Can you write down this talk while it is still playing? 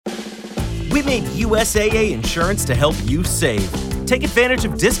We made USAA Insurance to help you save. Take advantage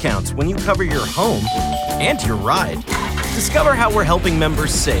of discounts when you cover your home and your ride. Discover how we're helping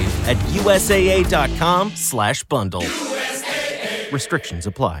members save at USAA.com/bundle. Restrictions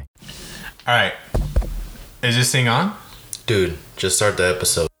apply. All right. Is this thing on? Dude, just start the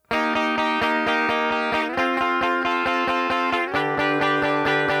episode.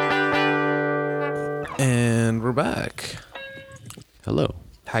 And we're back. Hello.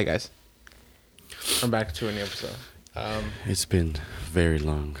 Hi, guys. We're back to a new episode. It's been very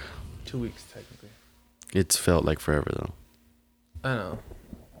long. 2 weeks, technically. It's felt like forever, though. I know.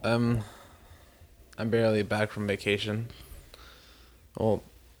 I'm barely back from vacation. Well,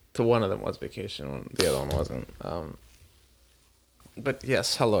 one of them was vacation. The other one wasn't. But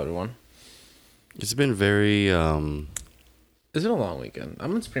yes, hello, everyone. It's been very, It's been a long weekend.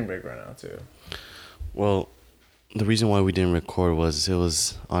 I'm on spring break right now, too. well, the reason why we didn't record was it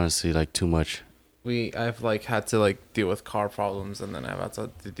was honestly like too much. I've had to deal with car problems, and then I've had to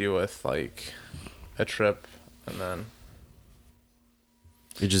deal with a trip, and then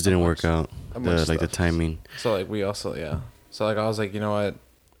It just didn't work out. The stuff. timing. So we also So I was like, you know what?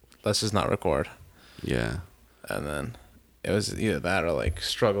 Let's just not record. Yeah. And then it was either that or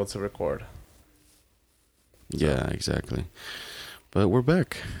struggle to record. Yeah, exactly. But we're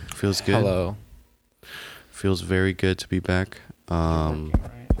back. Feels good. Hello. Feels very good to be back. Working,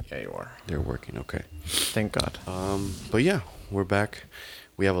 right? Yeah, you are. They're working, okay. Thank God. But yeah, we're back.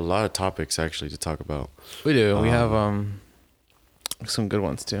 We have a lot of topics actually to talk about. We do. We have some good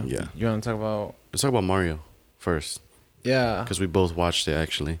ones too. Yeah. You want to talk about? Let's talk about Mario first. Yeah. Because we both watched it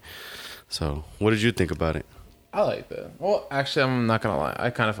actually. So, what did you think about it? I liked it. Well, actually, I'm not gonna lie. I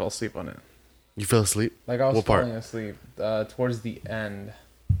kind of fell asleep on it. You fell asleep? I was What part? falling asleep towards the end,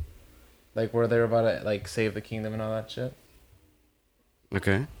 where they were about to save the kingdom and all that shit.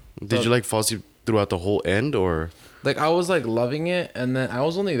 Okay. Did you fall asleep throughout the whole end or? I was loving it, and then I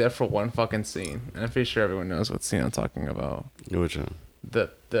was only there for one fucking scene, and I'm pretty sure everyone knows what scene I'm talking about. Which one? The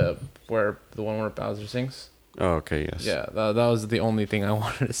one where Bowser sings. Oh, okay, yes. Yeah, that was the only thing I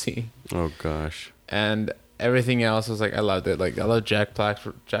wanted to see, Oh gosh. and everything else was I loved it. I loved Jack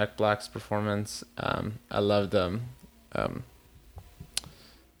Black's performance. I loved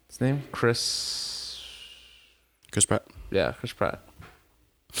his name Chris Pratt. Yeah, Chris Pratt.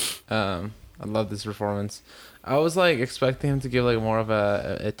 I love this performance. I was expecting him to give more of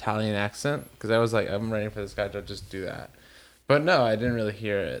a Italian accent, because I was I'm ready for this guy to just do that, but no, I didn't really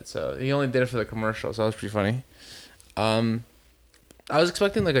hear it. So he only did it for the commercial, so that was pretty funny. I was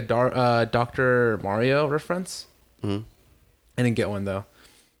expecting a Dr. Mario reference. Mm-hmm. I didn't get one though,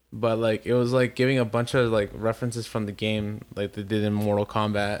 but it was giving a bunch of references from the game, like they did in Mortal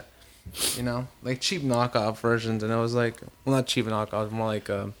Kombat. You know, cheap knockoff versions, and it was well, not cheap knockoff, more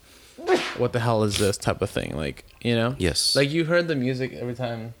what the hell is this type of thing, you know? Yes. You heard the music every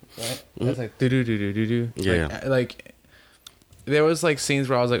time, right? Mm-hmm. It's do do do do do do. Yeah. There was scenes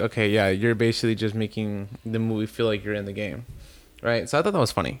where I was okay, yeah, you're basically just making the movie feel like you're in the game, right? So I thought that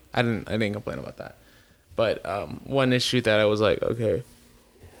was funny. I didn't complain about that. But one issue that I was okay,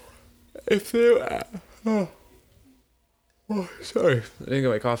 if they sorry, I didn't get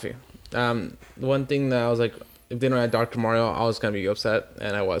my coffee. One thing that I was if they don't have Dr. Mario, I was gonna be upset,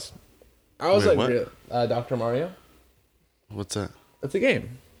 and I was. Wait, what? Dr. Mario. What's that? It's a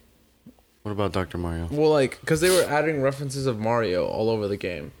game. What about Dr. Mario? Well, because they were adding references of Mario all over the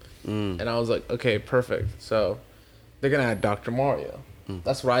game, and I was okay, perfect. So they're gonna add Dr. Mario.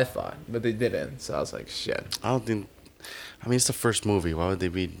 That's what I thought, but they didn't. So I was shit. I don't think. I mean, it's the first movie. Why would they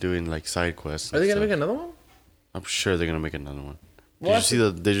be doing side quests? Are they gonna make another one? I'm sure they're gonna make another one. What?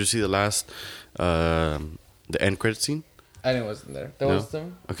 Did you see the last the end credit scene? I didn't wasn't there. There No? was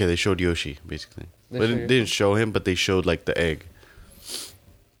them. Okay, they showed Yoshi basically. They But showed they didn't show him, but they showed the egg.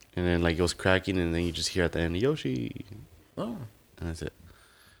 And then it was cracking, and then you just hear at the end Yoshi, Oh, and that's it.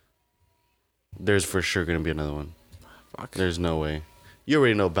 There's for sure gonna be another one. fuck. There's no way. You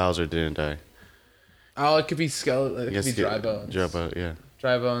already know Bowser didn't die. Oh, it could be skeleton. It could be Dry Bones. Dry Bones, yeah.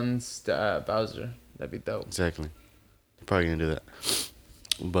 Dry Bones, Bowser. That'd be dope. Exactly. Probably gonna do that.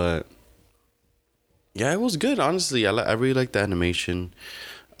 But yeah, it was good. Honestly, I really liked the animation.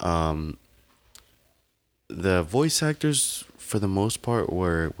 The voice actors for the most part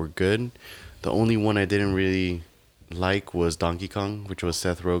were good. The only one I didn't really like was Donkey Kong, which was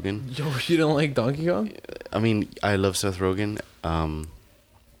Seth Rogen. Yo, you don't like Donkey Kong? I mean, I love Seth Rogen.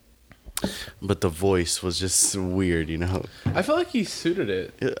 But the voice was just weird, you know. I feel like he suited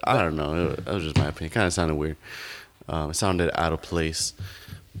it. I don't know. That was just my opinion. It kind of sounded weird. It sounded out of place.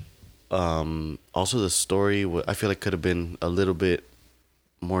 Also, the story, I feel like could have been a little bit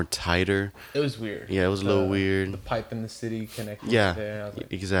more tighter. It was weird. Yeah, it was a little weird. The pipe in the city connected Yeah, there. I was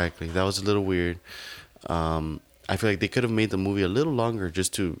like, exactly. That was a little weird. I feel like they could have made the movie a little longer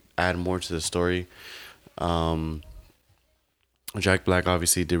just to add more to the story. Jack Black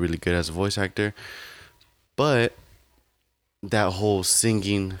obviously did really good as a voice actor, but that whole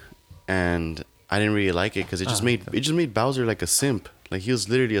singing, and I didn't really like it because it just made Bowser like a simp. Like he was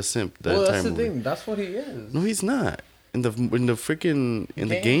literally a simp the well, entire that's the movie. thing. That's what he is. No, he's not. In the freaking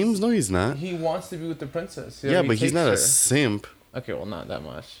the games, no, he's not. He wants to be with the princess. Yeah, He but he's takes not her. a simp. Okay, well, not that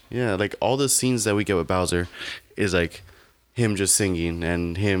much. Yeah, like all the scenes that we get with Bowser is like him just singing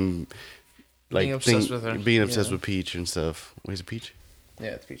and him like Being obsessed with her. being obsessed Yeah. with Peach and stuff. Wait, is it Peach? Yeah,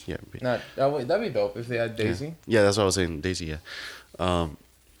 it's Peach. Yeah, Peach. Not, wait, that'd be dope if they had Daisy. Yeah, that's what I was saying. Daisy, yeah. But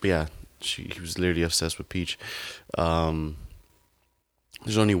yeah, he was literally obsessed with Peach.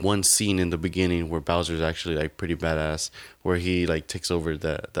 There's only one scene in the beginning where Bowser's actually like pretty badass, where he like takes over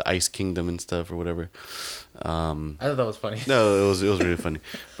the Ice Kingdom and stuff or whatever. I thought that was funny. No, it was really funny.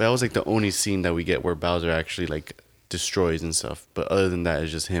 But that was like the only scene that we get where Bowser actually like destroys and stuff. But other than that,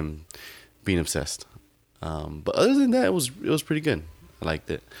 it's just him being obsessed. But other than that, it was pretty good. I liked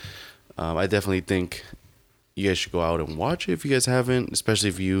it. I definitely think you guys should go out and watch it if you guys haven't, especially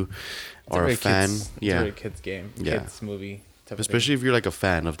if you are a fan. It's a very kids game. Yeah. Kids movie. Type of Especially if you're like a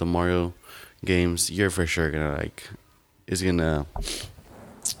fan of the Mario games, you're for sure gonna like. It's gonna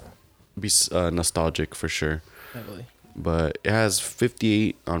be nostalgic for sure. thing. Heavily. But it has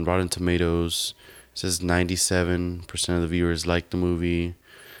 58 on Rotten Tomatoes. It says 97% of the viewers like the movie.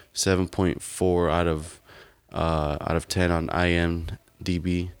 7.4 out of 10 on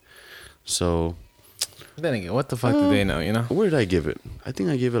IMDb. So Then again, what the fuck do they know? You know, where did I give it? I think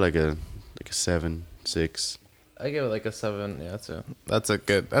I gave it like a 7, 6. I give it like a 7. Yeah, that's a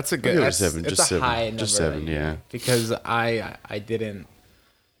good. give it a that's- 7, It's just a 7, high number. just 7, yeah. Because I didn't.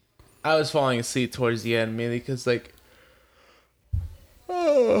 I was falling asleep towards the end mainly because like.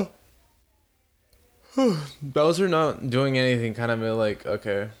 Bowser not doing anything kind of made like,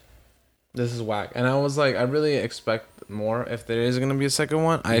 okay, this is whack. And I was like, I really expect more. If there is gonna be a second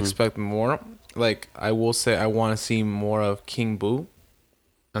one, I expect more. Like, I will say I want to see more of King Boo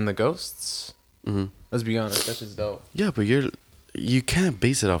and the ghosts. Let's be honest, that's just dope. Yeah, but you can't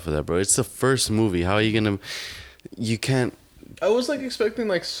base it off of that, bro. It's the first movie. How are you gonna? You can't. I was like expecting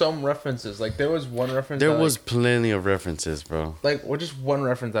like some references. Like there was one reference. There that, was like, plenty of references, bro. or just one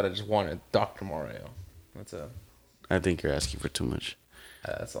reference that I just wanted. Dr. Mario. That's it. I think you're asking for too much.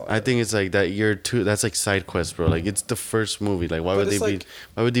 That's all. I think it's like that. That's like side quest, bro. Like it's the first movie. Like why But would they it's be? like-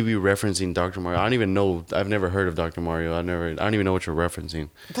 Why would they be referencing Dr. Mario? I don't even know. I've never heard of Dr. Mario. I don't even know what you're referencing.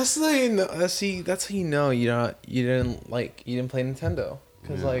 That's how you know. That's how you know you didn't play Nintendo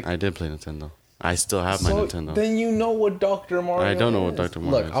because Yeah, like I did play Nintendo. I still have my so Nintendo. Then you know what Dr. Mario. I don't know what is. Dr.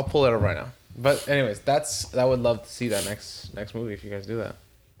 Mario Look, is. I'll pull it up right now. But anyways, I would love to see that next movie if you guys do that.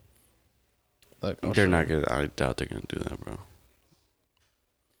 Look, I'll They're show not you. gonna. I doubt they're gonna do that, bro.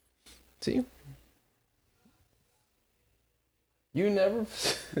 See. You never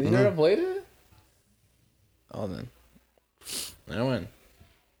never played it? Oh then. I win.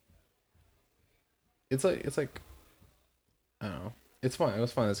 It's like I don't know. It's fun. It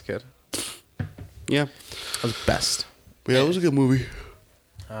was fun as a kid. Yeah, It was best. but yeah, it was a good movie.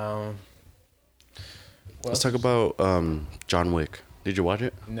 What Let's else? talk about John Wick. Did you watch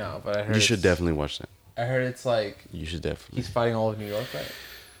it? No, but I heard You should it's- definitely watch that. I heard it's like You should definitely. he's fighting all of New York, right?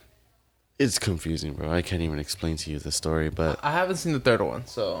 It's confusing, bro. I can't even explain to you the story, but I haven't seen the third one,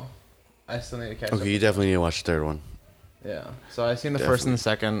 so I still need to catch up. okay, you definitely need to watch the third one. Yeah. So I seen the first and the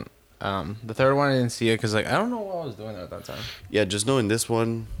second. The third one I didn't see it because like I don't know what I was doing at that time. Yeah, just knowing this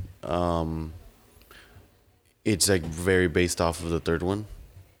one, it's like very based off of the third one.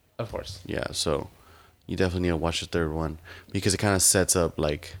 Of course. Yeah, so you definitely need to watch the third one because it kind of sets up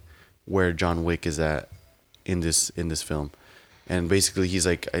like where John Wick is at in this film, and basically he's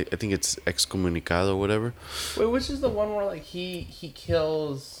like I think it's excommunicado or whatever. Wait, which is the one where like he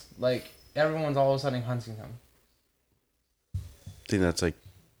kills like everyone's all of a sudden hunting him? I think that's like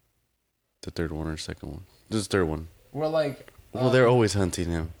the third one or second one. This is the third one. Where like Well, they're always hunting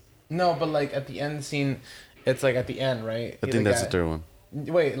him. no, but like at the end scene, it's like at the end, right? I think that's the third one.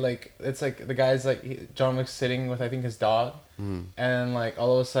 Wait, like it's like the guy's like John Wick's sitting with I think his dog, and like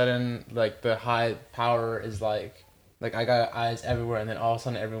all of a sudden like the high power is like I got eyes everywhere, and then all of a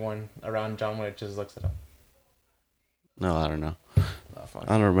sudden everyone around John Wick just looks at him. No, I don't know. Oh, fuck.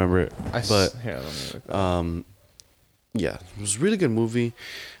 I don't remember it, but here, let me look that up. yeah, it was a really good movie.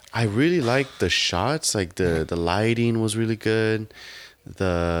 I really liked the shots, like the lighting was really good,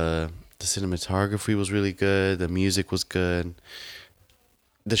 the cinematography was really good, the music was good.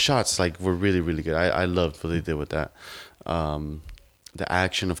 the shots like were really really good. I loved what they did with that. The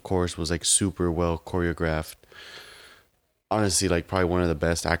action, of course, was like super well choreographed. Honestly, like probably one of the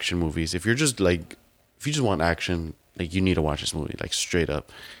best action movies. If you just want action, like you need to watch this movie, like straight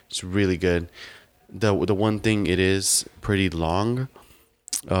up. It's really good. The one thing, it is pretty long.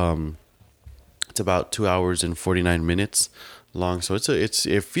 It's about 2 hours and 49 minutes long, so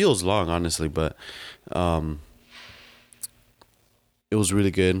it feels long, honestly, but it was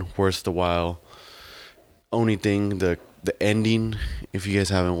really good, worth the while. Only thing, the ending, if you guys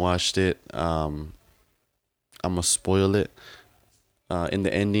haven't watched it, I'm gonna spoil it. In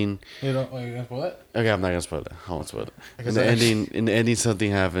the ending, You gonna spoil it? okay, I'm not gonna spoil it. I won't spoil it. In the ending,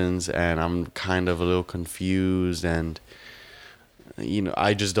 something happens, and I'm kind of a little confused, and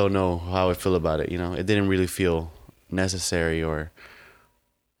I just don't know how I feel about it. It didn't really feel necessary, or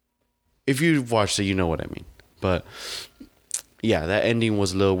if you've watched it, you know what I mean. But yeah, that ending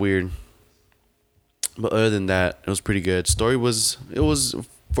was a little weird. But other than that, it was pretty good. Story was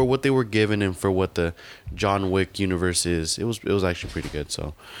for what they were given and for what the John Wick universe is. It was actually pretty good.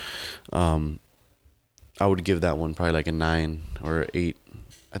 So, I would give that one probably like a 9 or 8.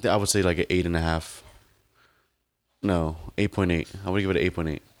 I think I would say like an 8.5. No, 8.8. I would give it an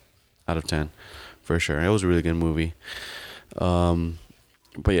 8.8 out of 10 for sure. It was a really good movie.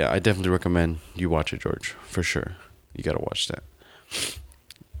 But yeah, I definitely recommend you watch it, George, for sure. You gotta watch that.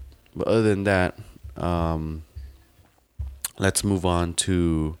 But other than that, let's move on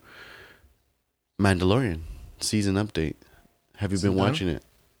to Mandalorian season update. Have you been watching it?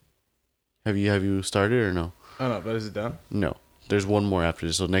 Have you started or no? Oh no, but is it done? No, there's one more after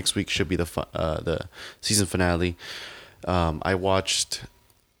this. So next week should be the season finale. I watched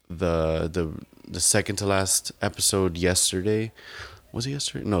the second to last episode yesterday. Was it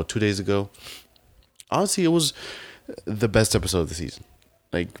yesterday? No, 2 days ago. Honestly, it was the best episode of the season.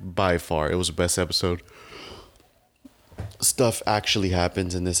 Like, by far, it was the best episode. Stuff actually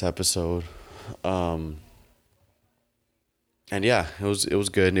happens in this episode. And yeah, it was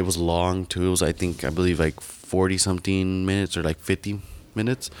good. And it was long too. It was, I believe like 40 something minutes or like 50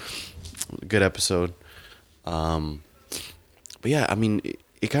 minutes. Good episode. But yeah, I mean,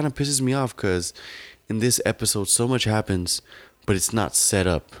 it kind of pisses me off because in this episode so much happens, but it's not set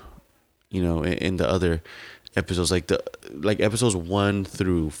up, in the other episodes, like episodes 1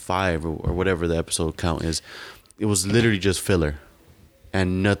 through 5 or whatever the episode count is. It was literally just filler,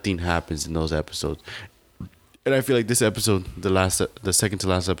 and nothing happens in those episodes. And I feel like this episode, the second to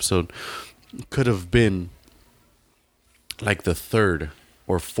last episode, could have been like the third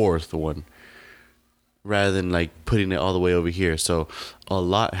or fourth one, rather than like putting it all the way over here. So a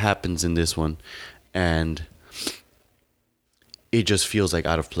lot happens in this one, and it just feels like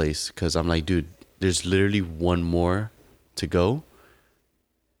out of place because I'm like, dude, there's literally one more to go,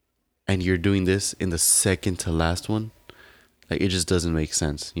 and you're doing this in the second to last one. Like, it just doesn't make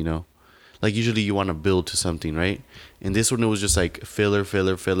sense, Like, usually you want to build to something, right? In this one, it was just like filler,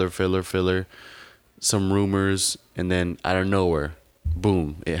 some rumors, and then out of nowhere,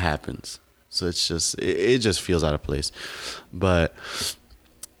 boom, it happens. So it's just, it just feels out of place. But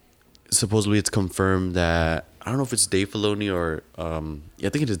supposedly it's confirmed that, I don't know if it's Dave Filoni or, I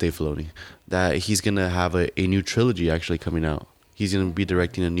think it is Dave Filoni, that he's going to have a new trilogy actually coming out. He's going to be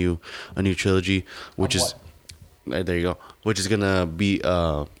directing a new trilogy, which is, there you go, which is going to be,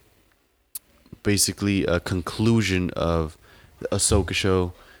 basically a conclusion of the Ahsoka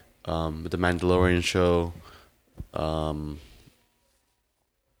show, the Mandalorian show,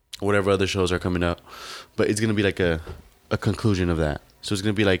 whatever other shows are coming up, but it's gonna be like a conclusion of that. So it's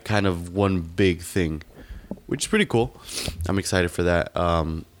gonna be like kind of one big thing, which is pretty cool. I'm excited for that.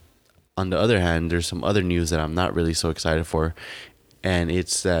 On the other hand, there's some other news that I'm not really so excited for, and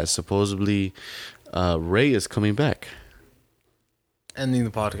it's that supposedly Rey is coming back. Ending the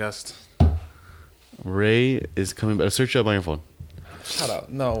podcast. Rey is coming back. Search it up on your phone. Shut up.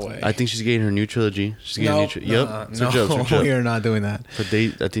 No way. I think she's getting her new trilogy. She's getting a new trilogy. Yep. Search up. We are not doing that. For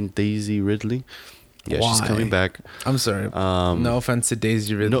I think Daisy Ridley. Yeah, she's coming back. I'm sorry. No offense to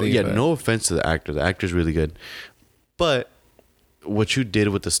Daisy Ridley. No offense to the actor. The actor's really good. But what you did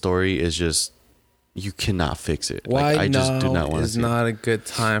with the story is just, you cannot fix it. Why I just do not want to is not a good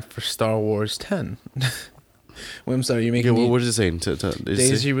time for Star Wars 10. Wait, I'm sorry, you're making me... What is it saying?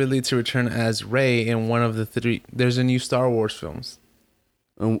 Daisy Ridley to return as Rey in one of the 3... There's a new Star Wars films.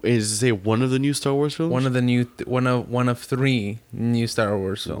 Is it say one of the new Star Wars films? One of the new... one of 3 new Star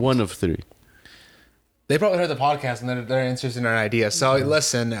Wars films. One of 3. They probably heard the podcast and they're interested in our idea. So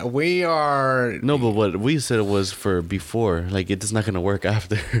listen, we are... No, but what we said was for before. Like, it's not going to work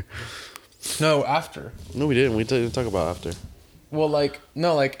after. No, after. No, we didn't. We didn't talk about after. Well, like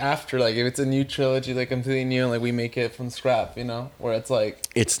no, like after, like if it's a new trilogy, like completely new, and like we make it from scrap, you know, where it's like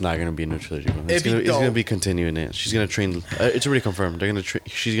It's not gonna be a new trilogy. Bro. It'd be It's gonna dope. be continuing it. She's gonna train. It's already confirmed. They're gonna.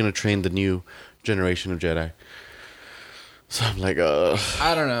 She's gonna train the new generation of Jedi. So I'm like,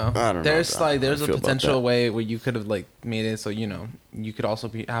 I don't know. I don't know. There's I like there's a feel about potential that. way where you could have like made it so you know you could also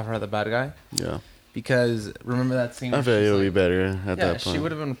have her the bad guy, yeah. because remember that scene? I where feel she's it would be like- better at Yeah, that point. she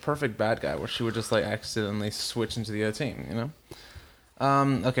would have been a perfect bad guy where she would just like accidentally switch into the other team, you know?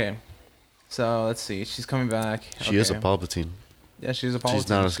 Okay. So let's see. She's coming back. She is a Okay. Palpatine. Yeah, she's a Palpatine. She's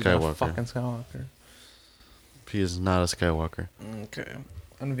not a She's Skywalker. fucking Skywalker. She is not a Skywalker. Okay.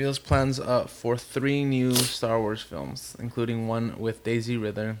 Unveils plans for 3 new Star Wars films, including one with Daisy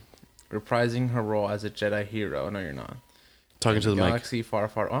Ridley, reprising her role as a Jedi hero. No, you're not. Talking to the mic. Galaxy far,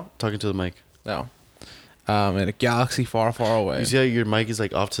 far. Oh, Talking to the mic. no. In a galaxy far, far away. You see how your mic is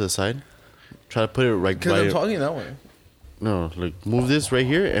like off to the side? Try to put it right Because by. I'm talking that way. No, like move this right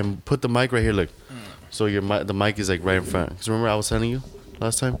here and put the mic right here. Look, so the mic is like right in front. Cause remember I was telling you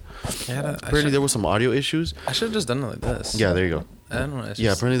last time. Yeah, Apparently there were some audio issues. I should have just done it like this. Yeah, there you go. I don't know. It's Yeah,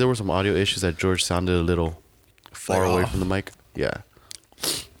 just- apparently there were some audio issues that George sounded a little far Like away off. from the mic. Yeah.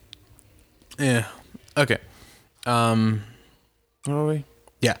 Yeah. Okay. Where are we?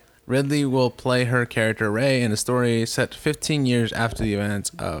 Yeah. Ridley will play her character Rey in a story set 15 years after the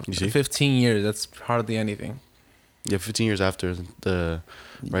events of You see? 15 years. That's hardly anything. Yeah, 15 years after the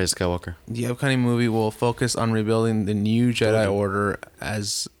Rise of Skywalker. The upcoming movie will focus on rebuilding the new Jedi Order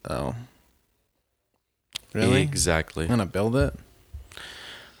as really? Exactly. I'm gonna build it.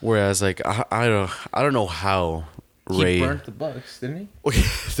 Whereas, like, I don't know how Ray. He burnt the books, didn't he? Okay,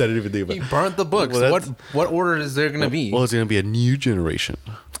 I didn't even think about. He burnt the books. Well, what order is there gonna be? Well, it's gonna be a new generation.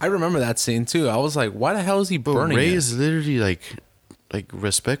 I remember that scene too. I was like, why the hell is he But burning Ray it? is literally like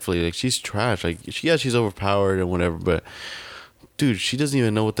respectfully, like she's trash. Like she's overpowered and whatever, but dude, she doesn't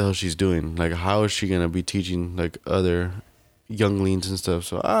even know what the hell she's doing. Like, how is she gonna be teaching like other younglings and stuff?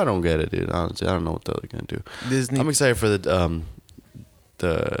 So I don't get it, dude. Honestly, I don't know what the hell they're gonna do. Disney I'm excited for the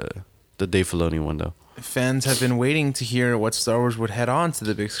Dave Filoni one though. fans have been waiting to hear what Star Wars would head on to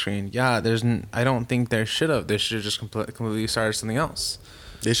the big screen. Yeah, I don't think they should have. They should have just completely started something else.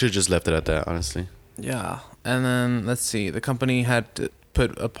 They should have just left it at that, honestly. Yeah, and then let's see. The company had to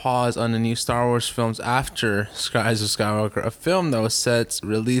put a pause on the new Star Wars films after Rise of Skywalker, a film that was set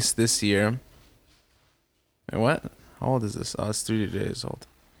release this year. Wait, what? How old is this? Oh, it's 3 days old.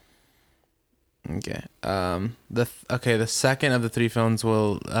 Okay. The second of the 3 films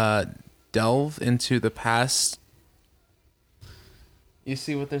will delve into the past. You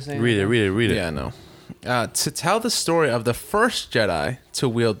see what they're saying? Read it. Yeah, no. To tell the story of the first Jedi to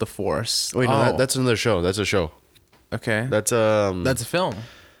wield the Force. Wait, no, that's another show. That's a show. okay. That's That's a film.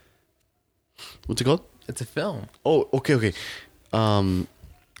 what's it called? It's a film. Oh, okay. I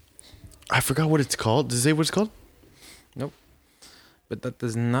forgot what it's called. Does it say what it's called? Nope. But that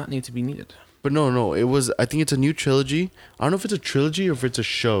does not need to be needed. But no, it was. I think it's a new trilogy. I don't know if it's a trilogy or if it's a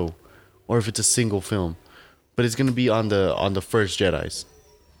show, or if it's a single film. But it's gonna be on the first Jedi's.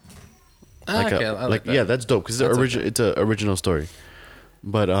 Like okay, I like that. yeah, that's dope because That's it's it's an original story.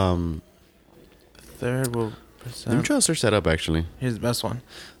 But Third will let me present. try to search that up actually. Here's the best one.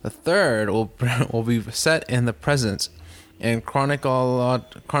 The third will be set in the present, and chronicle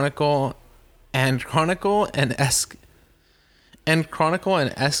an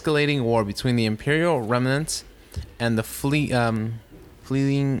escalating war between the Imperial remnants and the fleeing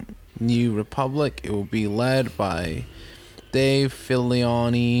New Republic. It will be led by Dave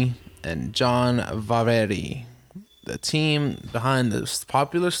Filoni and John Favreau, the team behind the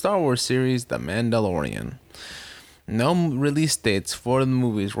popular Star Wars series The Mandalorian. No release dates for the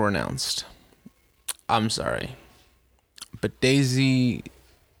movies were announced. I'm sorry, but Daisy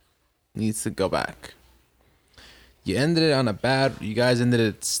needs to go back. You guys ended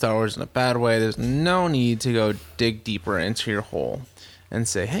it Star Wars in a bad way. There's no need to go dig deeper into your hole and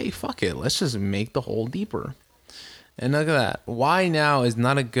say, hey, fuck it, let's just make the hole deeper. And look at that. Why now is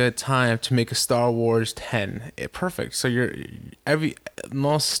not a good time to make a Star Wars 10? Perfect. So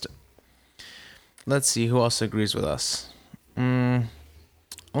let's see who else agrees with us.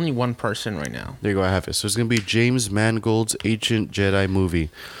 Only one person right now. There you go. I have it. So it's gonna be James Mangold's Ancient Jedi movie,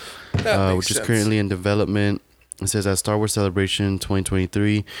 which is currently in development. It says at Star Wars Celebration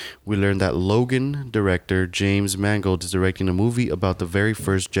 2023, we learned that Logan director James Mangold is directing a movie about the very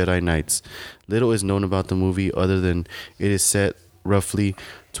first Jedi Knights. Little is known about the movie other than it is set roughly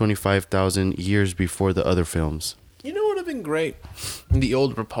 25,000 years before the other films. You know what would have been great? The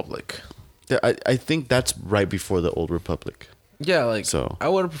Old Republic. I think that's right before the Old Republic. Yeah, like So- I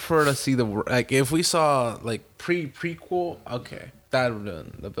would prefer to see the like if we saw like prequel. Okay, that would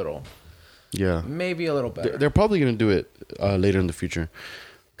have been a little, Yeah. maybe a little better. They're probably gonna do it later in the future.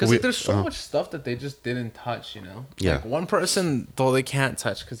 Because We- like, there's so uh-huh. much stuff that they just didn't touch, you know. Yeah. Like one person though they can't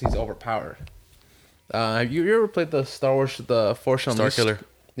touch because he's overpowered. Have you ever played the Star Wars the Force Unleashed? Star Killer.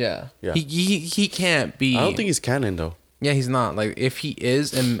 Yeah. Yeah. He can't be. I don't think he's canon though. Yeah, he's not. Like if he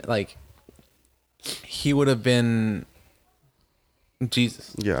is, and like he would have been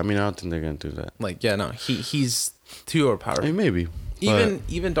Jesus. Yeah, I mean, I don't think they're gonna do that. Like yeah, no, he's too overpowered. I mean, maybe.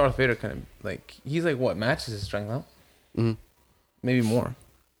 Even Darth Vader kind of like he's like what matches his strength up. Mhm. Maybe more.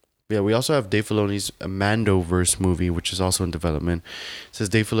 Yeah, we also have Dave Filoni's Mandoverse movie, which is also in development. It says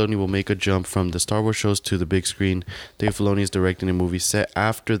Dave Filoni will make a jump from the Star Wars shows to the big screen. Dave Filoni is directing a movie set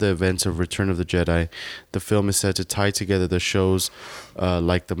after the events of Return of the Jedi. The film is set to tie together the shows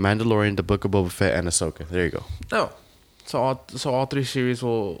like The Mandalorian, The Book of Boba Fett, and Ahsoka. There you go. No. So all three series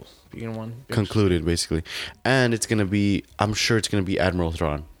will be in one. bitch. Concluded, basically. And it's going to be, I'm sure it's going to be Admiral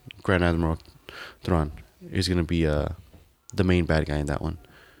Thrawn. Grand Admiral Thrawn is going to be the main bad guy in that one.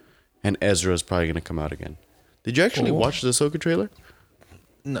 And Ezra's probably going to come out again. Did you actually Cool. watch the Ahsoka trailer?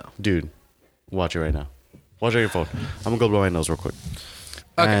 No. Dude, watch it right now. Watch it on your phone. I'm gonna go blow my nose real quick,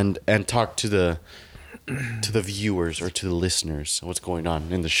 Okay. and talk to the viewers or to the listeners what's going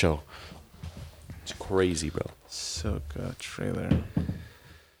on in the show. It's crazy, bro. Ahsoka trailer.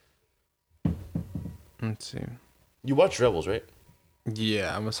 Let's see. You watched Rebels, right?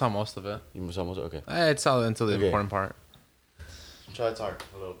 Yeah, I saw most of it. You must almost okay. I saw it until the Okay. important part. Try to talk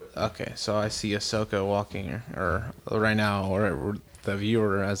a little bit. Okay, so I see Ahsoka walking, or right now, or the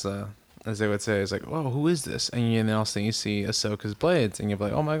viewer as they would say, is like, "Oh, who is this?" And then also you see Ahsoka's blades, and you're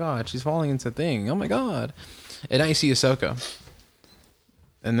like, "Oh my god, she's falling into a thing! Oh my god!" And now you see Ahsoka,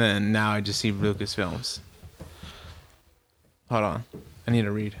 and then now I just see Lucasfilms. Hold on, I need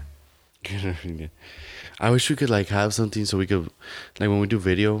to read. I wish we could like have something so we could, like when we do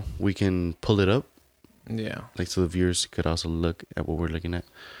video, we can pull it up, Yeah. like so the viewers could also look at what we're looking at.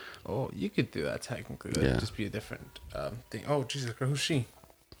 Oh, you could do that technically. That'd Yeah. just be a different thing. Oh, Jesus Christ, who's she?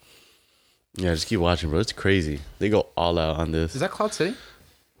 Yeah, just keep watching, bro. It's crazy. They go all out on this. Is that Cloud City?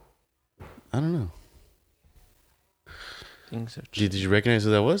 I don't know. Things are Did you recognize who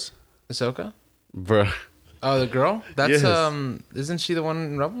that was, Ahsoka? bro? Oh, the girl? That's Yes. isn't she the one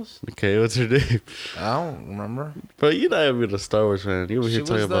in Rebels? Okay, what's her name? I don't remember. Bro, you're not even a Star Wars fan. You over She here was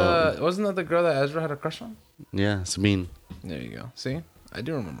talking about wasn't that the girl that Ezra had a crush on? yeah, Sabine. There you go. See? I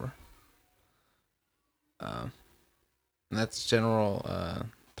do remember. That's General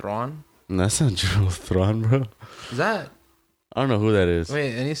Thrawn. And that's not General Thrawn, bro. Is that I don't know who that is.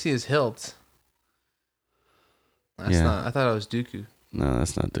 wait, and you see his hilt. That's Yeah. not I thought it was Dooku. No,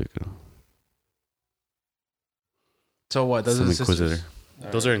 that's not Dooku. So what? Those Some are the sisters?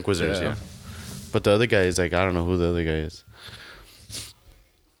 Inquisitor. Those are Inquisitors, yeah. But the other guy is like, I don't know who the other guy is.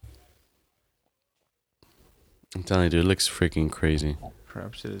 I'm telling you, dude, it looks freaking crazy.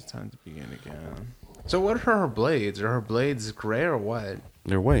 Perhaps it is time to begin again. So what are her blades? Are her blades gray or what?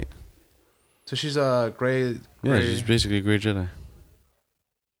 They're white. So she's a gray. Yeah, gray. she's basically a great Jedi.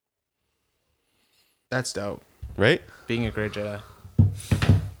 That's dope. Right? Being a gray Jedi.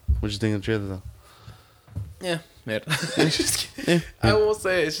 What'd you think of the trailer, though? Yeah, man. Just kidding. I will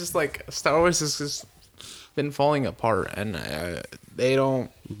say it's just like Star Wars has just been falling apart, and they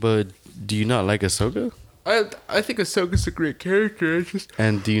don't. But do you not like Ahsoka? I think Ahsoka's a great character. It's just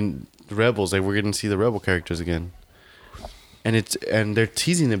And the Rebels, like we're gonna see the Rebel characters again. And they're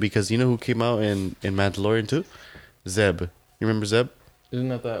teasing it because you know who came out in Mandalorian too? Zeb. You remember Zeb? isn't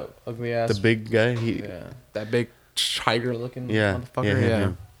that the ugly ass? The big guy? yeah, that big tiger looking Yeah. motherfucker.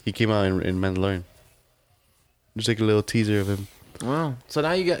 Him. He came out in Mandalorian. Just like a little teaser of him. Well, so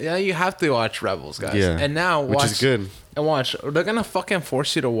now you have to watch Rebels, guys. Yeah. And now Which watch is good. and watch. They're gonna fucking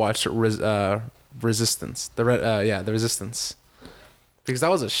force you to watch Resistance. The Resistance. Because that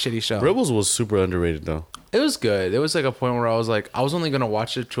was a shitty show. Rebels was super underrated though. It was good. It was like a point where I was like, I was only gonna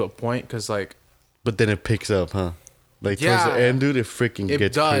watch it to a point because like But then it picks up, huh? Like towards Yeah. the end, dude, it freaking it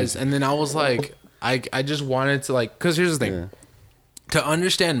gets does. crazy. And then I was like, I just wanted to like, because here's the thing. Yeah. To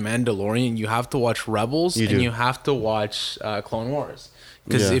understand Mandalorian, you have to watch Rebels You and do. you have to watch Clone Wars.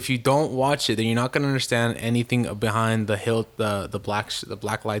 Because Yeah. if you don't watch it, then you're not gonna understand anything behind the hilt, the black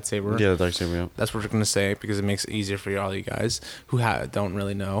lightsaber. Yeah, the dark saber. Yeah. That's what we're gonna say because it makes it easier for all you guys who don't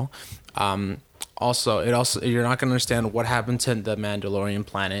really know. Also, you're not gonna understand what happened to the Mandalorian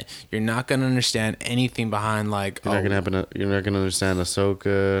planet. You're not gonna understand anything behind like. You're not gonna understand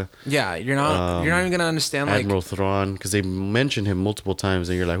Ahsoka. Yeah, you're not even gonna understand like Admiral Thrawn, because they mentioned him multiple times,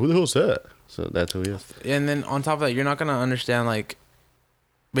 and you're like, who the hell's that? So that's who he is. And then on top of that, you're not gonna understand like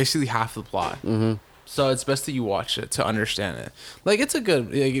basically half the plot. Mm-hmm. So it's best that you watch it to understand it. Like it's a good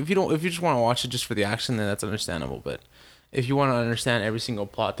like if you just want to watch it just for the action, then that's understandable. But if you want to understand every single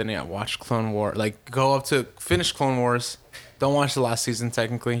plot, then yeah, watch Clone Wars. Like go up to finish Clone Wars. Don't watch the last season.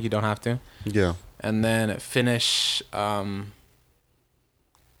 Technically, you don't have to. Yeah. And then finish Rebels.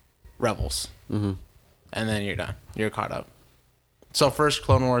 Mm-hmm. And then you're done. You're caught up. So first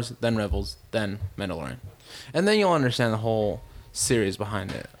Clone Wars, then Rebels, then Mandalorian, and then you'll understand the whole series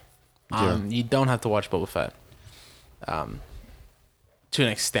behind it. You don't have to watch Boba Fett, to an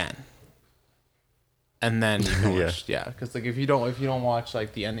extent, and then you can watch, because like if you don't watch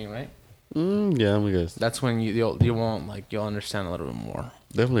like the ending, right? Yeah, I guess That's when you'll understand a little bit more.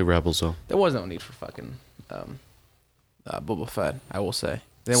 definitely Rebels though. There was no need for fucking Boba Fett. I will say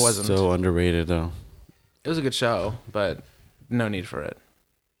there wasn't. So underrated though. It was a good show, but no need for it.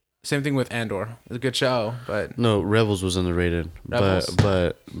 Same thing with Andor. It was a good show, but No, Rebels was underrated. Rebels.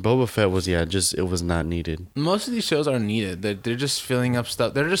 But Boba Fett was it was not needed. most of these shows are needed. They're just filling up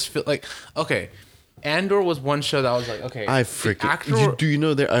stuff. They're just like okay. Andor was one show that was like okay. I the freaking actor, do you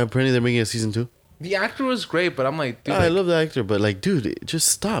know they're apparently they're making a season 2? the actor was great, but I'm like, dude, I like, love the actor, but like, dude, just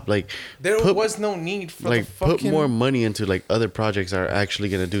stop. Like, there was no need for like the fucking. put more money into like other projects that are actually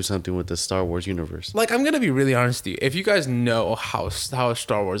gonna do something with the Star Wars universe. Like I'm gonna be really honest with you. If you guys know how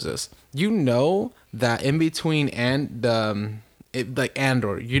Star Wars is, you know that in between and like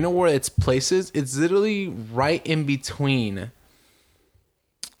Andor, you know where its place is? It's literally right in between.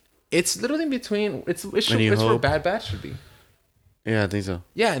 It's literally in between. It's where Bad Batch should be. Yeah, I think so.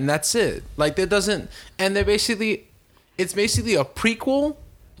 Yeah, and that's it. Like that doesn't. And it's basically a prequel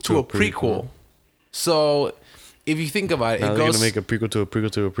to a prequel. So if you think about it, Now it they're goes. gonna make a prequel to a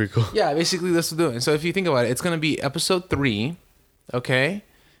prequel to a prequel. Yeah, basically that's what they're doing. So if you think about it, it's gonna be episode 3, okay,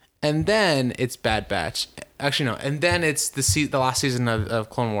 and then it's Bad Batch. Actually, no, and then it's the last season of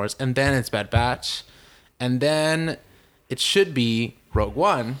Clone Wars, and then it's Bad Batch, and then it should be Rogue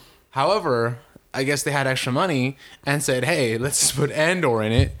One. However, I guess they had extra money and said, "Hey, let's just put Andor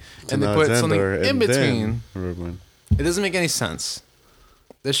in it," and they Now put it's something Andor, in and between. then Rogue One. It doesn't make any sense.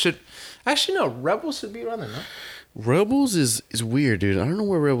 This should actually no. Rebels should be around there, no? Rebels is weird, dude. I don't know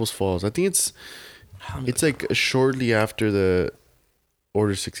where Rebels falls. I think it's like shortly after the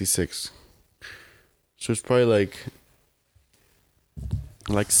Order 66. So it's probably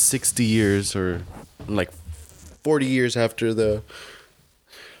like 60 years or like 40 years after the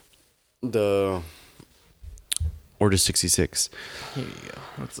Order 66. Here you go.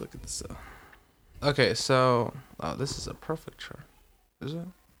 Let's look at this. Okay, so this is a perfect chart. Is it?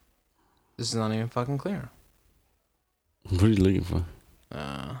 This is not even fucking clear. What are you looking for?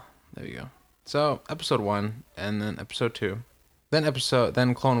 There we go. So episode 1, and then episode 2,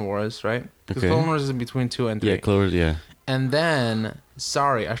 then Clone Wars, right? Because Okay. Clone Wars is in between 2 and 3. Yeah, Clover, yeah. And then,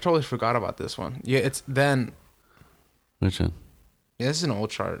 sorry, I totally forgot about this one. Yeah, it's then. Which one? Yeah, this is an old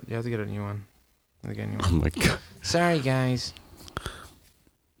chart. You have to get a new one. Oh my god. Sorry, guys.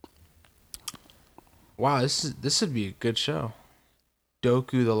 Wow, this would be a good show.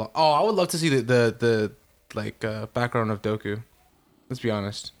 Doku I would love to see the background of Doku. Let's be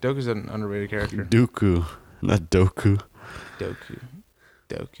honest. Doku's an underrated character. Dooku, not Doku. Doku.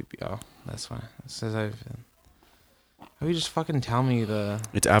 Oh, that's fine. It says how you just fucking tell me the.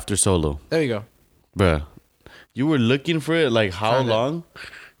 It's after Solo. There you go. Bruh. You were looking for it like how Found it. long?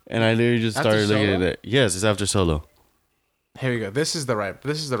 And I literally just After started looking at Solo? it. Yes, it's after Solo. Here we go. This is the right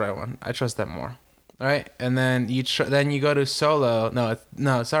one. I trust that more. All right, and then you go to Solo.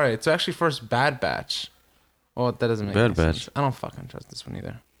 No, sorry. It's actually first Bad Batch. Well, that doesn't make Bad any Batch. sense. I don't fucking trust this one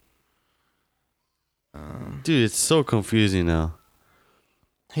either. Dude, it's so confusing now.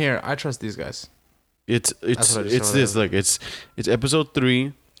 Here, I trust these guys. It's what I just saw this there. like it's episode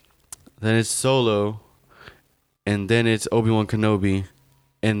 3, then it's Solo, and then it's Obi-Wan Kenobi,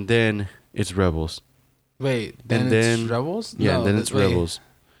 and then it's Rebels. Wait, then And it's then- Rebels? Yeah, No, then it's wait. Rebels.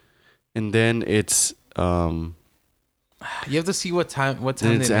 And then it's You have to see what time then it's they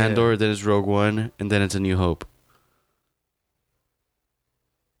made it. Andor, then it's Rogue One, and then it's A New Hope.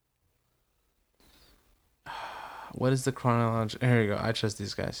 What is the chronology? Here you go. I trust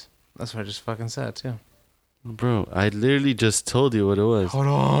these guys. That's what I just fucking said too. Bro, I literally just told you what it was. Hold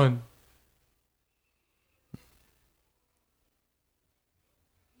on.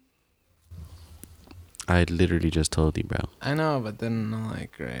 I literally just told you, bro. I know, but then I'm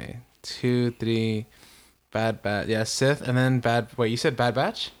like, great. 2, 3, Bad Batch. Yeah, Sith, and then Wait, you said Bad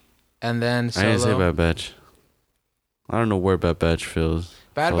Batch, and then Solo. I didn't say Bad Batch. I don't know where Bad Batch feels.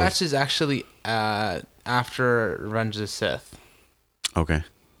 Bad Batch is actually after Revenge of the Sith. Okay,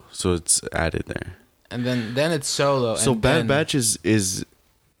 so it's added there. And then it's Solo. So and Bad Batch is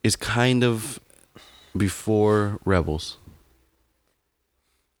kind of before Rebels.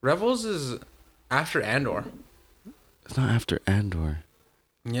 Rebels is after Andor. It's not after Andor.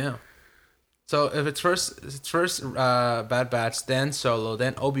 Yeah. So if it's first Bad Batch, then Solo,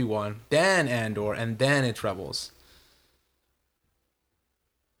 then Obi-Wan, then Andor, and then it's Rebels.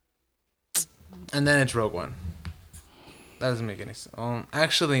 And then it's Rogue One. That doesn't make any sense.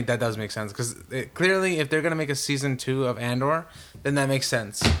 Actually, that does make sense because clearly, if they're gonna make a season 2 of Andor, then that makes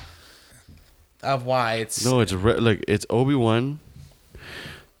sense. Of why it's it's Obi-Wan.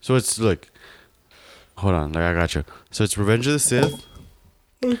 So it's hold on, I got you. So it's Revenge of the Sith,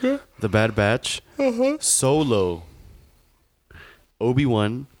 The Bad Batch, Solo,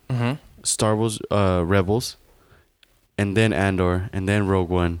 Obi-Wan, Star Wars, Rebels, and then Andor, and then Rogue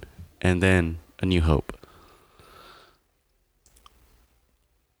One, and then A New Hope.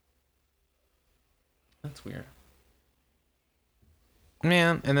 That's weird.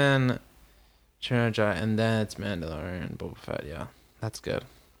 Man, and then Chirurgia, and then it's Mandalorian, Boba Fett. Yeah, that's good.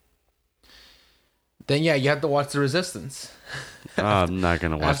 Then you have to watch The Resistance. I'm not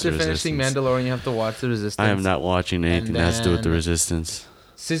gonna watch After The Resistance. finishing Mandalorian, you have to watch The Resistance. I am not watching anything that has to do with The then- Resistance.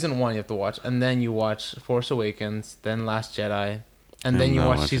 Season 1 you have to watch, and then you watch Force Awakens, then Last Jedi, and then I'm you not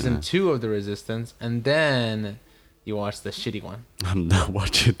watch watching season that. 2 of The Resistance, and then you watch the shitty one. I'm not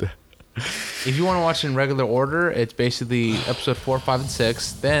watching that. If you want to watch in regular order, it's basically episode 4, 5, and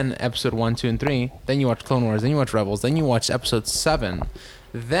 6, then episode 1, 2, and 3, then you watch Clone Wars, then you watch Rebels, then you watch episode 7,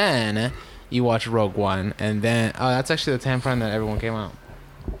 then you watch Rogue One, and then that's actually the time frame that everyone came out.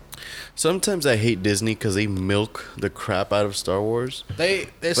 Sometimes I hate Disney because they milk the crap out of Star Wars. But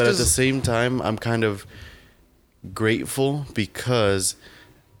at the 'cause- same time, I'm kind of grateful because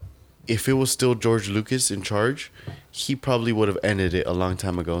if it was still George Lucas in charge, he probably would have ended it a long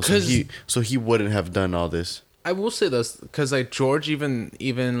time ago. So he wouldn't have done all this. I will say this because like George,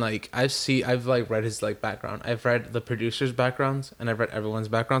 even like I've like read his like background. I've read the producers' backgrounds and I've read everyone's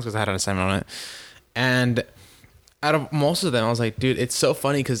backgrounds because I had an assignment on it. And out of most of them, I was like, dude, it's so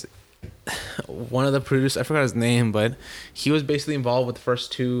funny because one of the producers, I forgot his name, but he was basically involved with the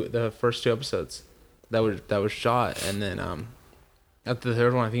first two episodes that was shot, and then after the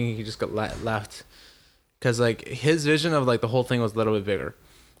third one, I think he just got left because like his vision of like the whole thing was a little bit bigger,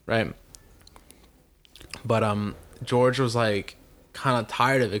 right? But George was like kind of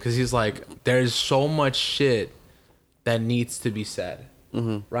tired of it because he's like, there's so much shit that needs to be said,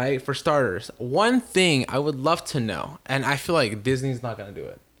 right? For starters, one thing I would love to know, and I feel like Disney's not gonna do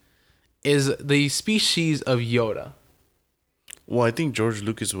it, is the species of Yoda. Well, I think George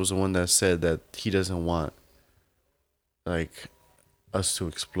Lucas was the one that said that he doesn't want like us to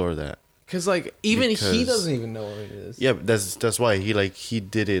explore that. Cause like even he Because- doesn't even know what it is. Yeah, but that's why he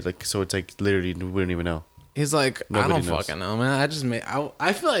did it like so. It's like literally we don't even know. He's like, Nobody I don't knows. fucking know, man.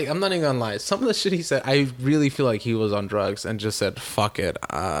 I feel like, I'm not even gonna lie. Some of the shit he said, I really feel like he was on drugs and just said, fuck it.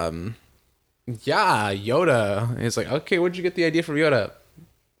 Yeah, Yoda. He's like, okay, where'd you get the idea for Yoda?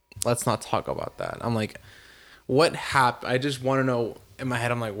 Let's not talk about that. I'm like, what happened? I just want to know in my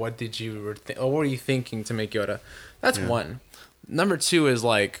head. I'm like, what were you thinking to make Yoda? That's one. Number two is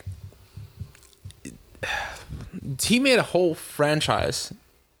like, he made a whole franchise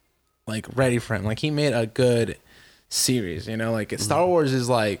like ready for him. Like he made a good series, you know, like Star Wars is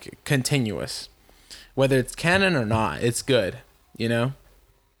like continuous, whether it's canon or not, it's good, you know.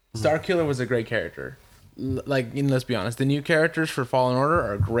 Starkiller was a great character. Like, you know, let's be honest, the new characters for Fallen Order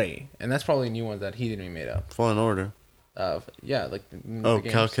are great, and that's probably new ones that he didn't even made up. Fallen Order. Yeah, like Oh,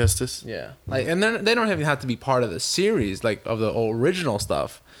 games. Cal Kestis. Yeah, like, and they don't even have to be part of the series, like of the original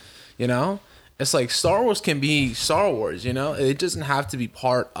stuff, you know. It's like Star Wars can be Star Wars, you know. It doesn't have to be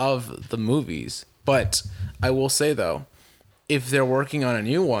part of the movies. But I will say though, if they're working on a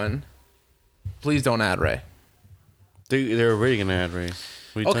new one, please don't add Rey. They're already gonna add Rey.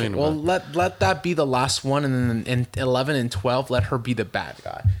 What are you Okay, talking well about? let that be the last one, and then in 11 and 12, let her be the bad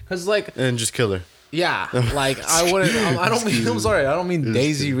guy. Cause like, And just kill her. yeah, like I wouldn't. I don't mean. I'm sorry. I don't mean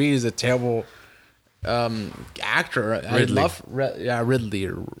Daisy Reed is a terrible actor. I Ridley. love Ridley.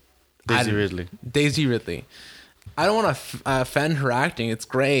 Ridley. Daisy Ridley. I don't want to offend her acting. It's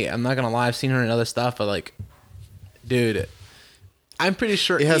great. I'm not gonna lie. I've seen her in other stuff, but like, dude, I'm pretty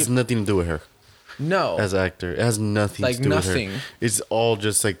sure It has nothing to do with her no. as an actor. It has nothing Like to do nothing. with her. It's all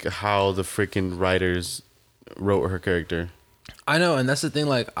just like how the freaking writers wrote her character. I know, and that's the thing.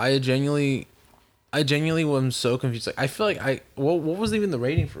 Like, I genuinely was so confused. Like, I feel like what was even the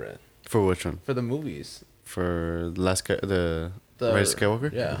rating for it For which one? for the movies? For the The- Rise of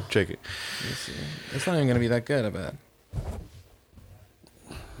Skywalker? yeah. Check it. Let me see. It's not even gonna be that good. I bet.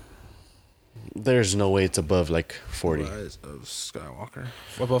 There's no way it's above like 40. Rise of Skywalker.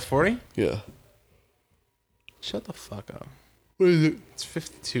 Above 40? Yeah. Shut the fuck up. What is it? It's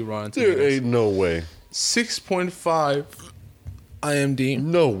 52 Rotten There Tomatoes. ain't no way. 6.5 IMD.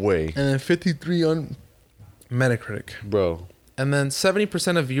 No way. And then 53 on Metacritic. Bro. And then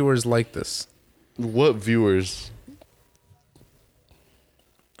 70% of viewers like this. What viewers?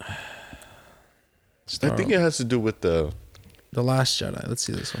 I think it has to do with the Last Jedi. Let's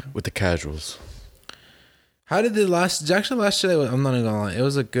see this one. casuals. How did Last Jedi? I'm not even gonna lie. It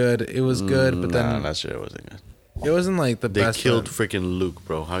was good, but then Last Jedi wasn't good. it wasn't like the They best. killed but freaking Luke,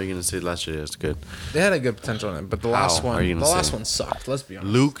 bro. How are you gonna say Last Jedi is good? They had a good potential in it, but the last How are you one, gonna say? sucked. Let's be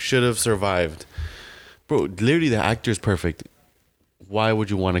honest. Luke should have survived. Bro, literally the actor is perfect. Why would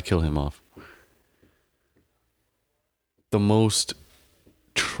you want to kill him off? The most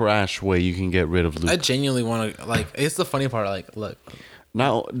trash way you can get rid of Luke. I genuinely want to like. It's the funny part. Like, look,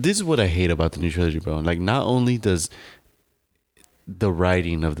 Now, this is what I hate about the new trilogy, bro. Like, not only does the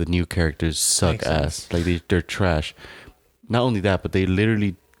writing of the new characters suck Makes ass, sense. like they're trash. Not only that, but they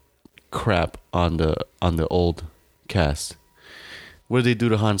literally crap on the old cast. What did they do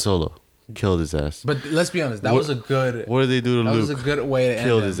to Han Solo? Killed his ass. but let's be honest. That What- was a good. What did they do to That Luke? was a good way to end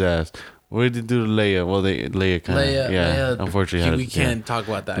Killed him. his ass. What did they do to Leia? Well, Leia kind of, Leia, unfortunately, we can't talk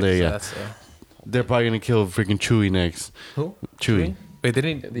about that. 'cause Leia. That's, They're probably gonna kill freaking Chewie next. who? Chewie. Wait, they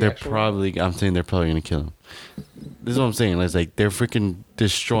didn't. They're probably. I'm saying they're probably gonna kill him. This is what I'm saying. It's like they're freaking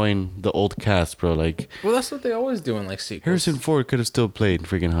destroying the old cast, bro. Like Well, that's what they always do in like sequels. Harrison Ford could have still played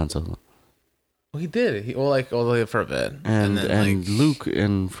freaking Han Solo, Well, he did. He like all the way for a bit, and then like, Luke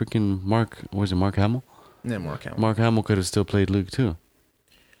and freaking Mark. Was it Mark Hamill? yeah, Mark Hamill. Mark Hamill could have still played Luke too.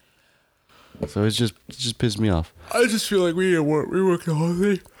 So it just pissed me off. I just feel like we rework the whole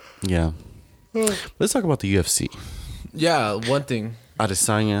thing. Yeah. Let's talk about the UFC. Yeah, one thing.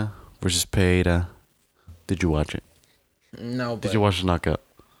 Adesanya versus Pereira. Did you watch it? No, but Did you watch the knockout?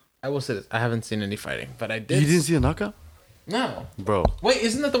 I will say this: I haven't seen any fighting, but I did. You didn't see the knockout, No. bro? Wait,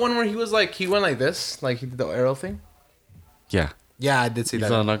 isn't that the one where he was like he went like this, like he did the arrow thing? Yeah. Yeah, I did see You that.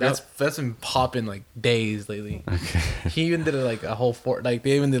 saw a knockout? That's been popping like days lately. Okay. He even did like a whole they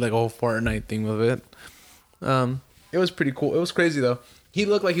even did like a whole Fortnite thing with it. It was pretty cool. It was crazy though. He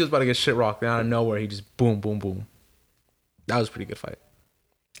looked like he was about to get shit rocked, and out of nowhere he just boom, boom, boom. That was a pretty good fight.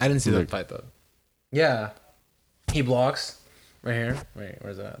 I didn't see the Like- fight though. Yeah, he blocks right here. Wait,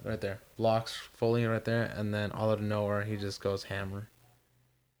 where's that? Right there. Blocks fully right there, and then all out of nowhere he just goes hammer.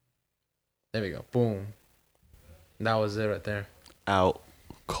 There we go. Boom. That was it right there. Out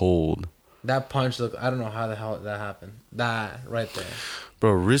cold. That punch looked. I don't know how the hell that happened. That right there.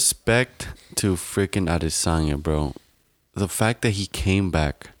 Bro, respect to freaking Adesanya, bro. The fact that he came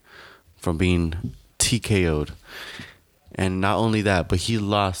back from being TKO'd. And not only that, but he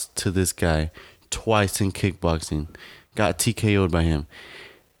lost to this guy twice in kickboxing. Got TKO'd by him.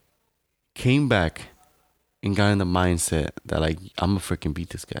 Came back and got in the mindset that, like, I'm going to freaking beat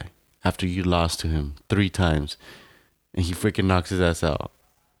this guy. After you lost to him 3 times. And he freaking knocks his ass out.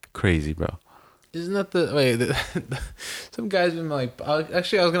 Crazy, bro. Isn't that some guy's been like,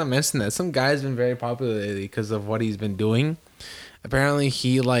 actually I was gonna mention that some guy's been very popular lately because of what he's been doing. Apparently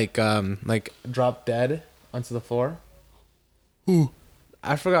he like dropped dead onto the floor. Who?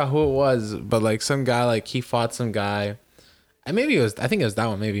 I forgot who it was, but like some guy, like he fought some guy, and maybe I think it was that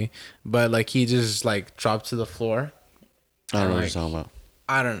one maybe, but like he just like dropped to the floor. I don't know what Like, you're talking about.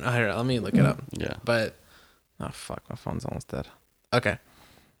 I don't know. Here, let me look it up. Yeah. But oh fuck, my phone's almost dead. Okay.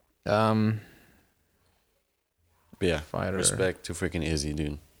 But yeah, Fighter. respect to freaking Izzy,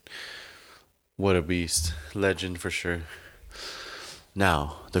 dude. What a beast. Legend for sure.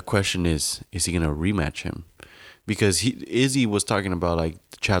 Now, the question is he going to rematch him? Because Izzy was talking about, like,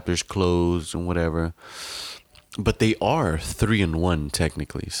 the chapters closed and whatever. But they are 3-1,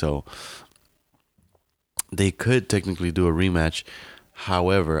 technically. So, they could technically do a rematch.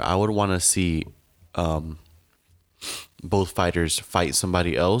 However, I would want to see both fighters fight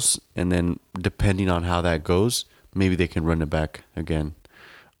somebody else. And then, depending on how that goes, maybe they can run it back again.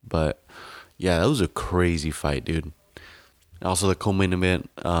 But, yeah, that was a crazy fight, dude. Also, the co-main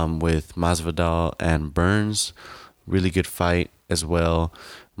event with Masvidal and Burns, really good fight as well.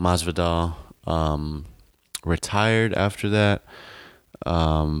 Masvidal retired after that,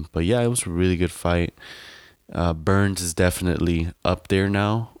 but yeah, it was a really good fight. Burns is definitely up there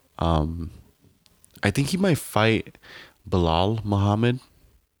now. I think he might fight Bilal Muhammad,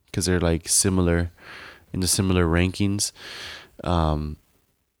 because they're like similar in the similar rankings.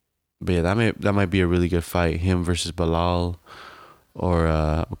 But yeah, that might be a really good fight. Him versus Bilal,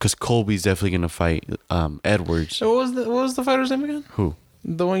 or because Colby's definitely gonna fight Edwards. So what was the fighter's name again? Who?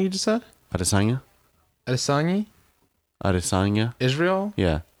 The one you just said? Adesanya? Adesanya? Israel?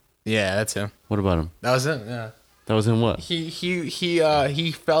 Yeah. Yeah, that's him. What about him? That was him. Yeah. That was him. What?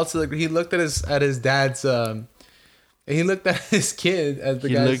 He fell to he looked at his dad's he looked at his kid as the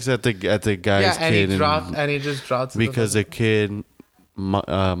He looks at the guy's and kid he just dropped because the kid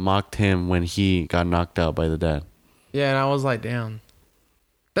mocked him when he got knocked out by the dad. Yeah, and I was like, damn,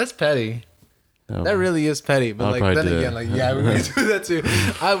 that's petty. Oh. That really is petty. But I'll like probably then do again, that. like yeah, we would do that too.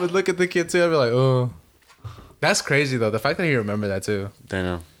 I would look at the kid too. I'd be like, oh, that's crazy though. The fact that you remember that too. I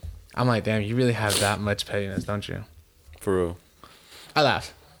know. I'm like, damn, you really have that much pettiness, don't you? For real. I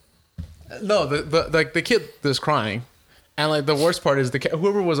laughed. No, the kid was crying, and like the worst part is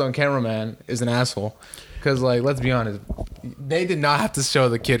whoever was on cameraman is an asshole, because like let's be honest, they did not have to show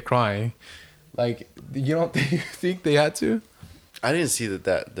the kid crying. Like you don't think they had to? I didn't see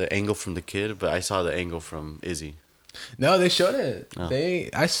the angle from the kid, but I saw the angle from Izzy. No, they showed it. Oh.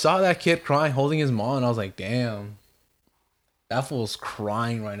 I saw that kid crying, holding his mom, and I was like, damn. That fool's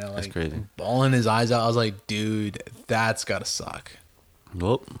crying right now. That's like, crazy. Bawling his eyes out. I was like, dude, that's gotta suck.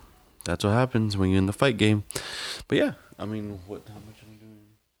 Well, that's what happens when you're in the fight game. But yeah, I mean, how much are we doing?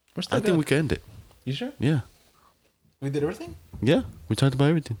 We're still I think good. we can end it. You sure? Yeah. We did everything? Yeah, we talked about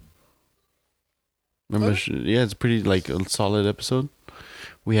everything. Remember? Okay. Yeah, it's pretty like a solid episode.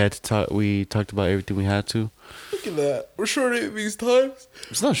 We had to talk. We talked about everything we had to. Look at that. We're shorting these times.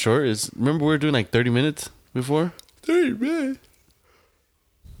 It's not short. Remember we were doing like 30 minutes before. 30 minutes.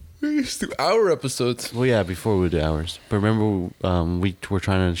 We used to do hour episodes. Well, yeah, before we would do hours. But remember, we were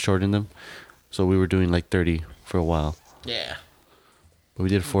trying to shorten them, so we were doing like 30 for a while. Yeah. But we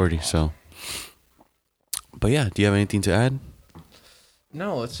did 40. So. But yeah, do you have anything to add?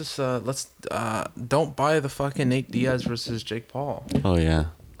 No, let's just don't buy the fucking Nate Diaz versus Jake Paul. Oh yeah.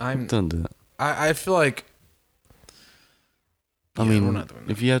 I'm Don't do that. I feel like I Yeah, we're mean, not doing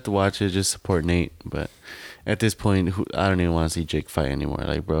that. if you have to watch it, just support Nate. But at this point, I don't even want to see Jake fight anymore.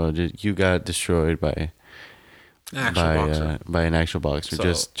 Like, bro, you got destroyed by an actual boxer. So,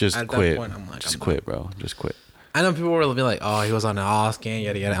 just at that quit. point, I'm like, just I'm quit, bro. Just quit. I know people will be like, "Oh, he was on the Oscar,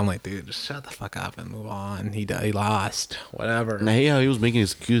 yada yada." I'm like, dude, just shut the fuck up and move on. He lost, whatever. And I hate how he was making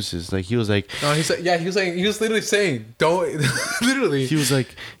excuses. Like he was like, No, he said, yeah, he was literally saying, "Don't," literally. he was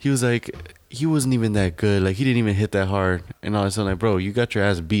like, he wasn't even that good. Like he didn't even hit that hard. And all of a sudden, like, bro, you got your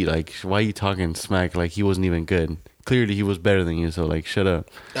ass beat. Like, why are you talking smack? Like he wasn't even good. Clearly, he was better than you. So like, shut up.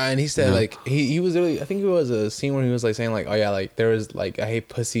 And he said like he was literally. I think it was a scene where he was like saying like, "Oh yeah, like there was like I hate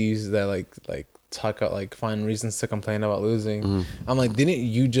pussies that like talk out like find reasons to complain about losing." Mm-hmm. I'm like, didn't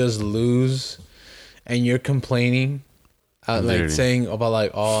you just lose, and you're complaining, like Literally. saying about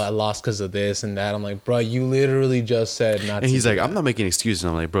like, "Oh, I lost because of this and that." I'm like, bro, you literally just said not. And he's to like, do I'm that. not making excuses.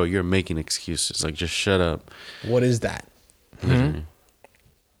 I'm like, bro, you're making excuses. Like, just shut up. What is that? Literally.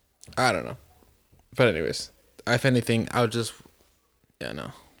 I don't know. But anyways, if anything, I would just, yeah,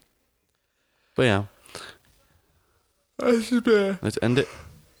 no. But yeah, let's end it.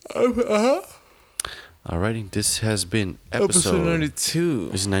 Uh-huh. Alrighty, this has been Episode episode 92.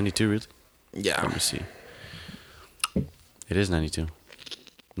 This is 92, really? Yeah. Let me see. It is 92.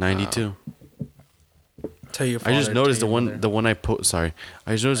 92. Tell your I just father, noticed tell the your one mother. the one I post. Sorry,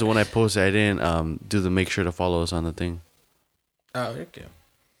 I just noticed the one I posted. I didn't do the make sure to follow us on the thing. Oh, okay.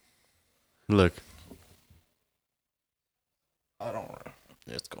 Look, I don't know.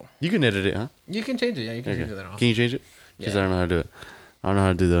 Let's go. you can edit it, huh? You can change it. Yeah, you can Okay. change it later on. Can you change it? Because Yeah. I don't know how to do it. I don't know how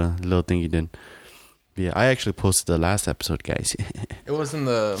to do the little thing you did. But yeah, I actually posted the last episode, guys. It was in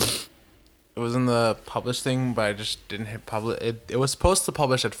the published thing, but I just didn't hit publish. It was supposed to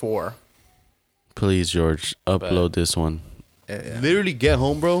publish at 4. Please, George, upload this one. Yeah. Literally, get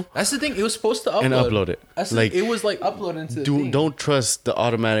home, bro, That's the thing. It was supposed to upload. and upload it. That's Like, it was like uploaded into the thing. don't trust the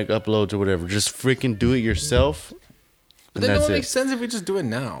automatic uploads or whatever. Just freaking do it yourself. But And then that's it it. makes sense if we just do it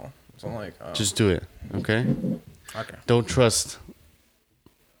now. So I'm like, oh. Just do it, okay? okay. Don't trust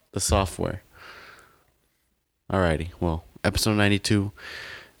the software. Alrighty, well, episode 92,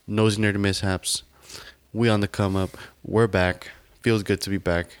 Nosy Nerdy Mishaps. We on the come up. We're back. Feels good to be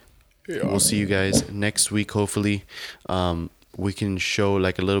back. Yeah. We'll see you guys next week, hopefully. We can show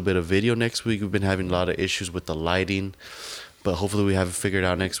like a little bit of video next week. We've been having a lot of issues with the lighting, but hopefully we have it figured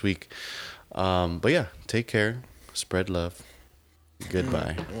out next week. But yeah, take care. Spread love.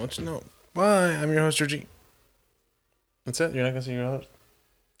 Goodbye. I want you to know. Bye. I'm your host, Georgie. That's it. You're not gonna say your host.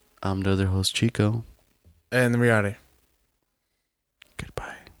 I'm the other host, Chico. And the reality.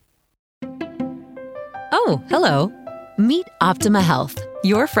 Goodbye. Oh, hello. Meet Optima Health,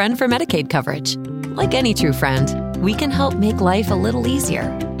 your friend for Medicaid coverage. Like any true friend, we can help make life a little easier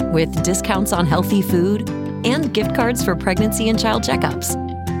with discounts on healthy food and gift cards for pregnancy and child checkups.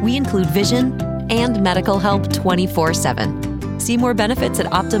 We include vision and medical help 24/7. See more benefits at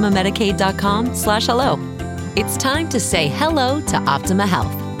OptimaMedicaid.com/hello. It's time to say hello to Optima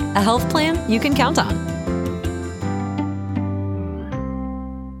Health, a health plan you can count on.